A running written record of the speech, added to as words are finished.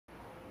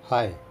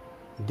Hi,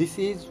 this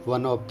is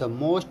one of the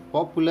most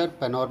popular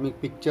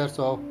panoramic pictures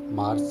of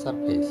Mars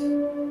surface.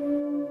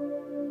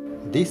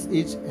 This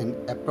is an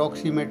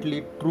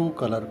approximately true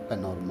color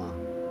panorama.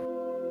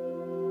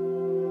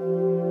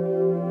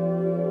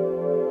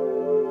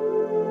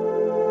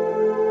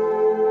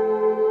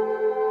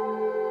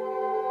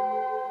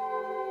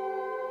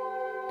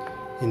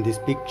 In this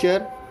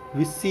picture,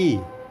 we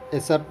see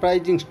a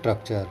surprising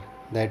structure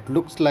that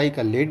looks like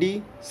a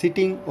lady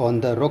sitting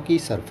on the rocky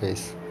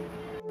surface.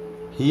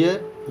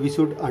 Here, we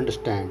should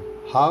understand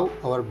how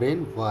our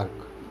brain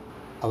works.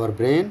 Our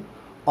brain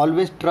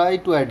always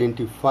tries to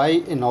identify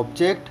an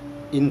object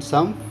in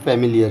some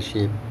familiar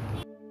shape.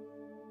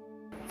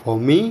 For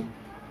me,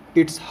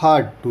 it's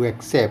hard to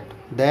accept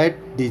that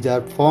these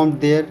are formed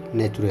there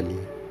naturally.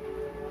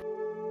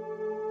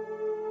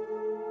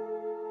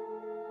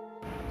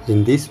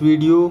 In this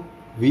video,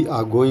 we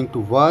are going to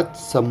watch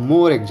some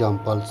more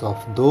examples of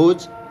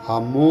those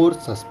are more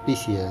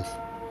suspicious.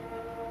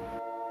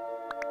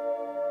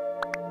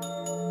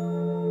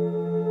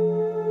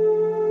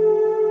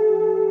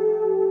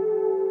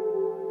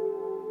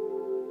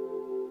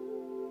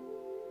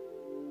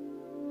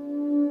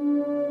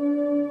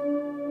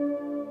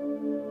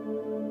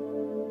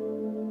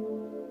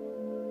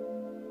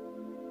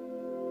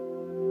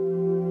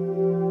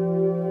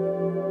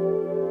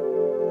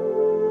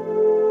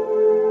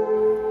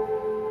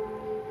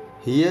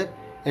 Here,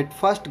 at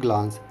first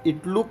glance,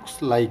 it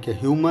looks like a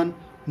human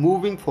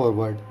moving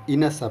forward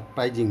in a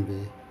surprising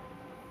way.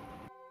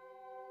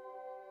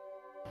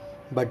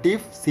 But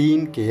if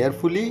seen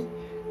carefully,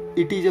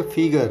 it is a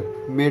figure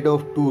made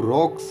of two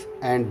rocks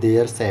and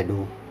their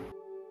shadow.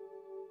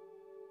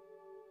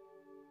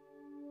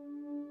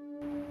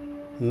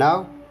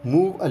 Now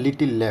move a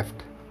little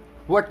left.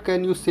 What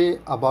can you say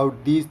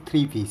about these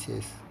three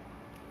pieces?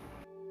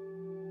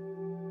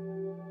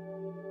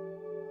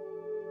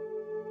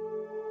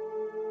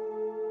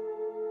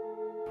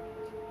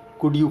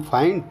 Could you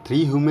find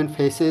three human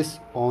faces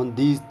on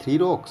these three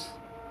rocks?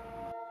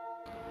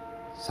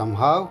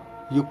 Somehow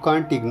you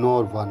can't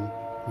ignore one,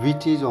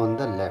 which is on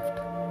the left.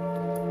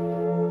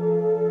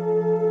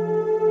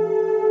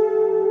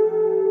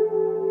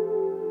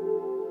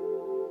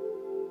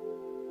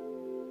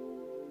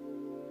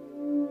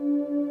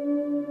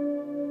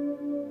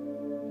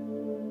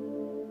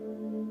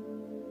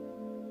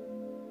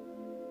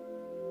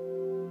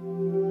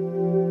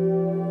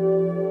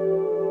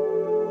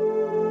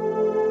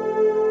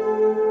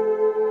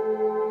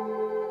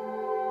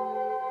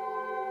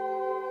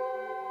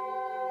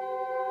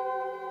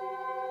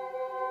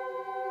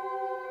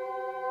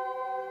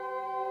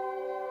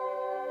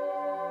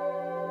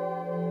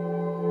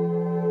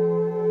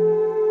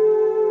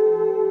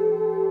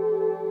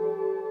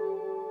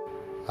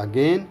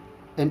 Again,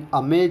 an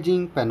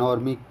amazing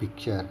panoramic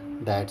picture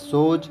that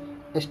shows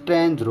a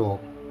strange rock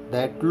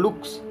that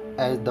looks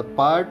as the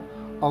part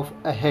of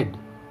a head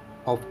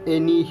of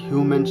any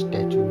human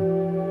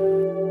statue.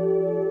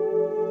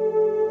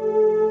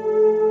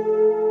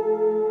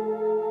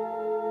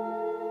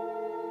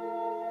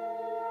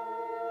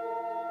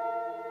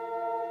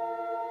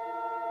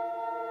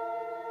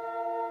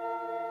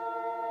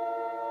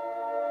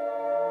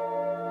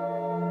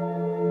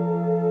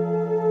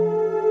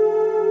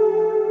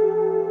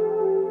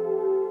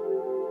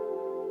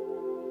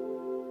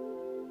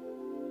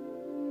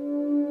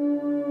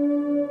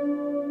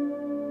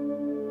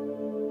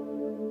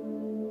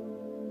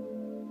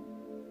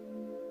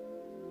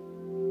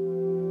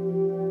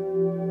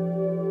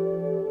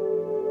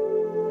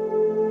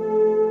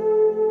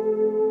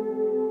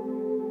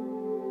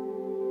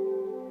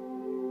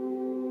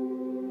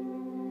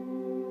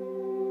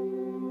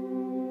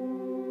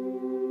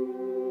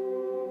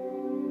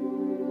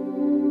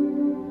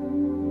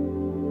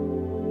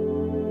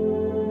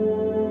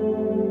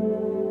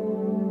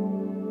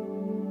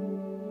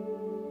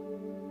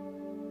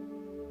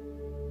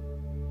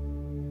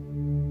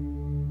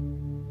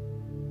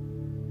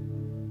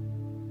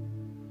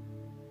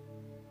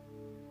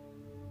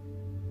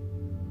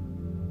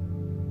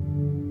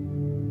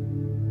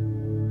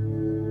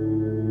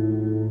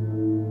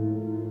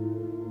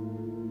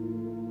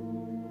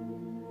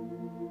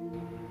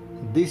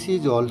 This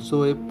is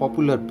also a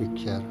popular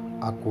picture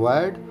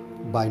acquired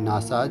by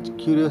NASA's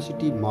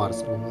Curiosity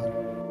Mars rover.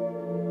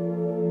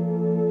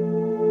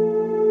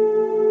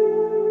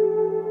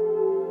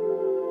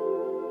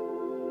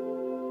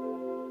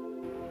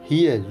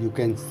 Here you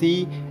can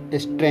see a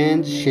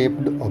strange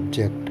shaped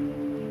object.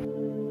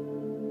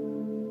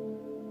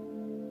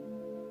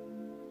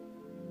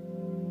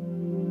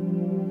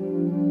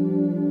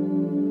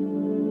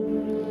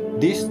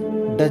 This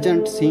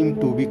doesn't seem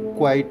to be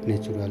quite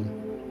natural.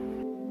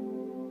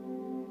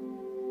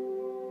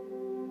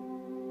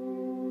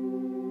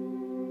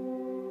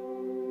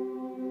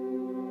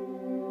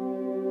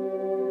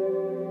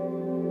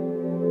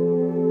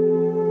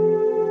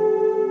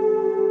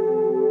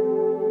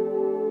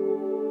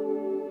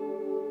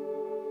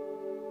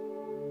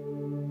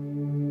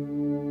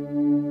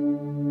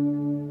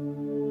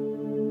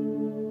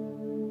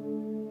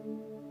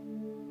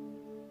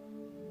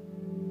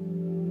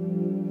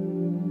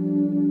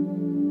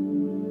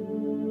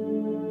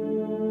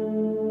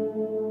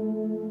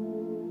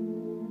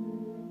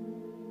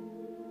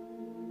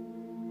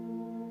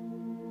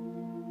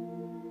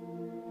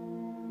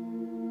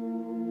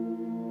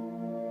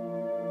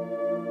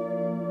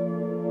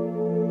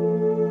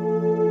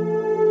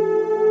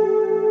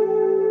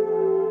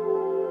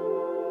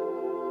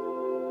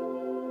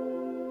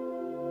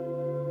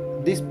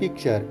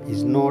 picture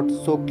is not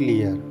so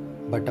clear,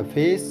 but a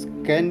face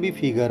can be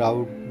figured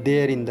out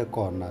there in the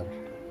corner.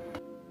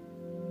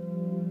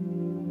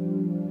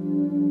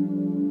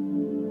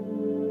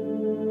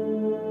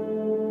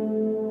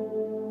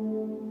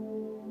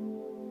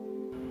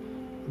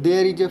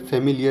 There is a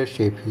familiar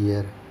shape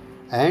here,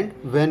 and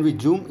when we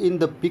zoom in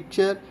the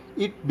picture,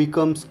 it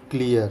becomes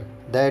clear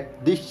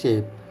that this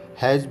shape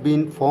has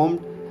been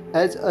formed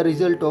as a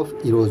result of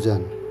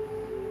erosion.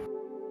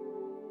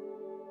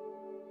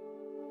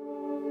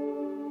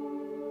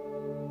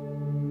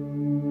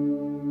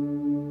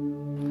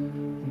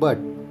 But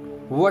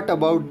what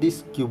about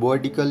this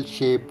cuboidal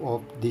shape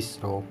of this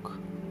rock?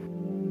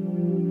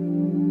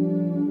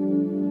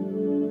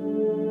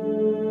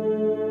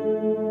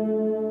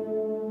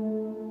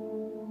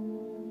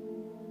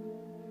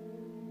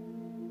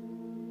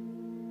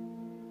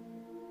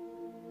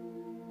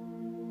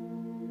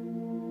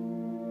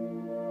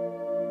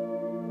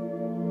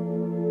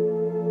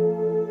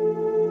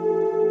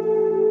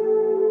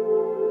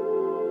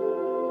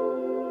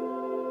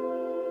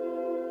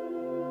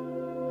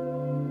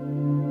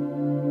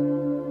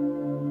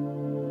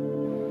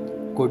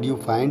 Could you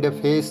find a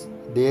face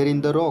there in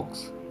the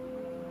rocks?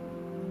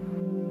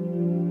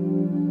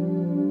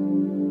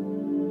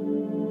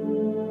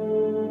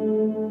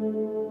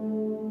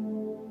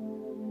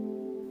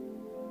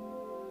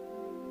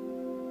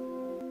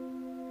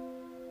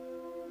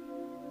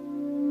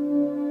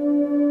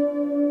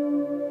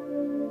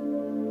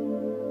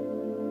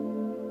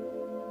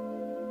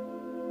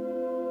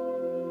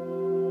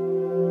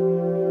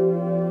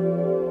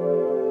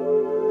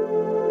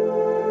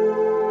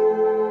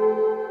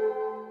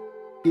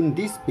 In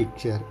this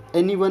picture,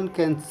 anyone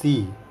can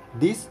see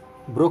this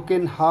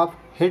broken half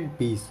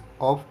headpiece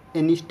of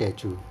any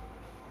statue.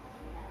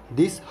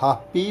 This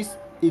half piece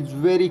is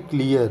very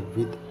clear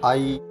with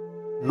eye,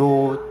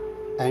 nose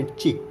and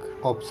cheek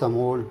of some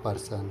old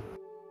person.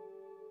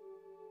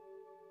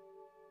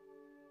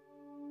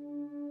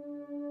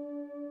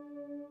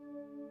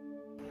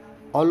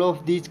 All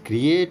of these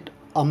create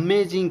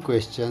amazing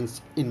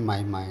questions in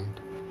my mind.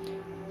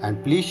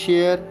 And please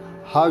share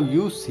how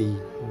you see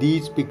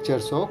these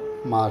pictures of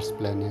Mars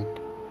planet.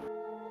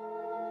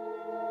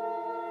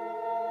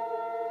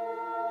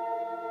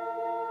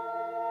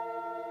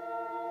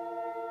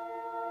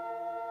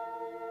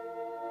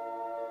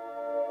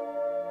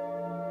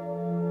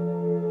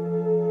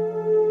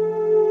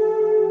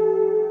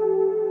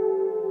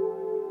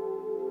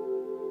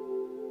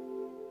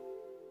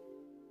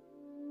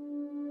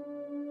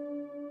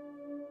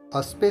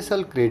 A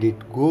special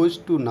credit goes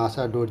to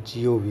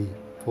nasa.gov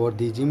for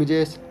these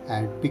images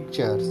and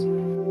pictures.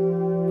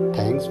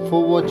 Thanks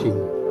for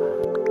watching.